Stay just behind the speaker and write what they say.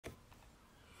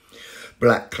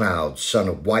Black Cloud, son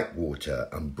of Whitewater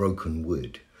and Broken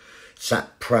Wood,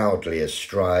 sat proudly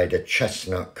astride a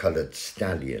chestnut-coloured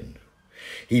stallion.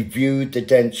 He viewed the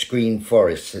dense green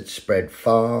forest that spread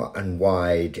far and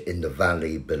wide in the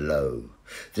valley below,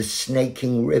 the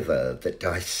snaking river that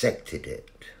dissected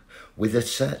it, with a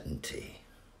certainty.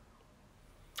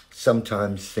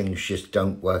 Sometimes things just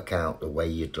don't work out the way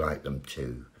you'd like them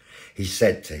to, he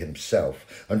said to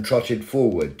himself, and trotted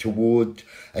forward toward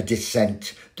a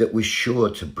descent that was sure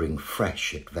to bring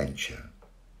fresh adventure.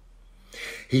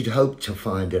 He'd hoped to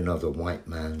find another white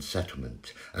man's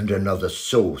settlement and another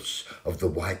source of the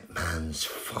white man's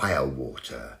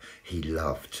firewater he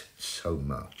loved so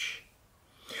much.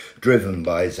 Driven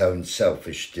by his own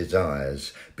selfish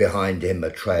desires, behind him a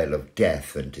trail of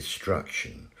death and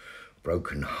destruction,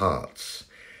 broken hearts,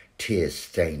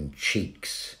 tear-stained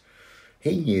cheeks.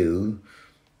 He knew,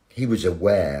 he was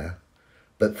aware,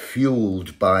 but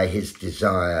fueled by his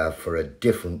desire for a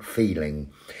different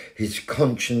feeling, his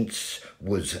conscience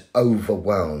was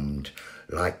overwhelmed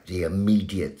like the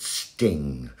immediate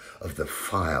sting of the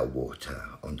firewater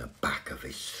on the back of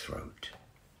his throat.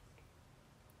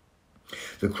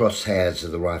 The crosshairs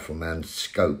of the rifleman's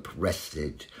scope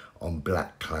rested on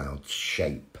Black Cloud's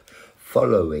shape,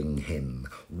 following him,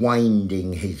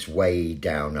 winding his way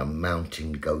down a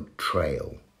mountain goat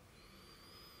trail.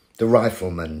 The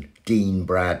rifleman, Dean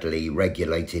Bradley,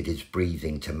 regulated his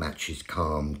breathing to match his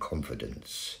calm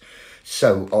confidence,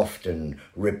 so often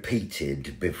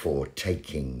repeated before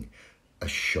taking a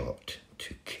shot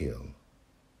to kill.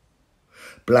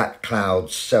 Black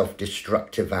Cloud's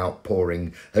self-destructive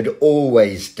outpouring had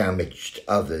always damaged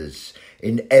others.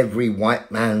 In every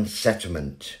white man's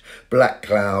settlement, Black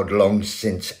Cloud, long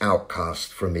since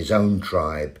outcast from his own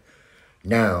tribe,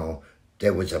 now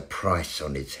there was a price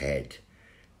on his head,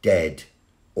 dead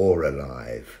or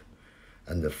alive,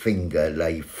 and the finger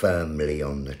lay firmly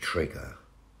on the trigger.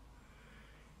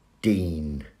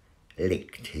 Dean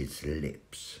licked his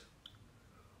lips.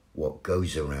 What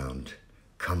goes around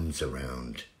comes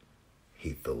around,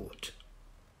 he thought.